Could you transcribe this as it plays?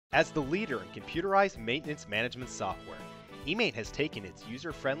As the leader in computerized maintenance management software, eMaint has taken its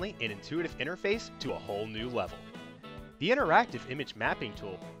user-friendly and intuitive interface to a whole new level. The interactive image mapping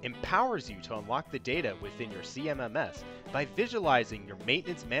tool empowers you to unlock the data within your CMMS by visualizing your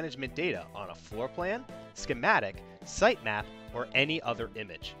maintenance management data on a floor plan, schematic, site map, or any other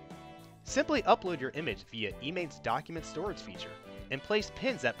image. Simply upload your image via eMaint's document storage feature and place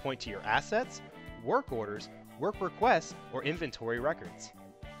pins that point to your assets, work orders, work requests, or inventory records.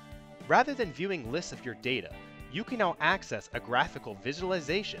 Rather than viewing lists of your data, you can now access a graphical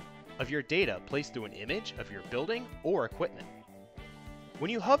visualization of your data placed through an image of your building or equipment.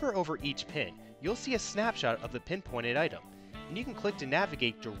 When you hover over each pin, you'll see a snapshot of the pinpointed item, and you can click to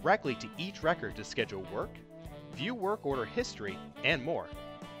navigate directly to each record to schedule work, view work order history, and more.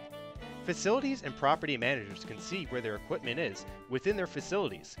 Facilities and property managers can see where their equipment is within their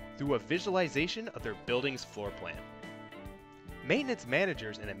facilities through a visualization of their building's floor plan. Maintenance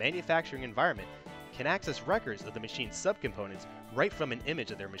managers in a manufacturing environment can access records of the machine's subcomponents right from an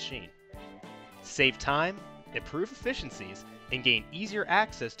image of their machine. Save time, improve efficiencies, and gain easier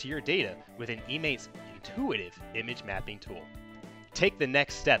access to your data within eMaint's intuitive image mapping tool. Take the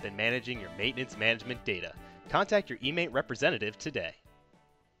next step in managing your maintenance management data. Contact your eMaint representative today.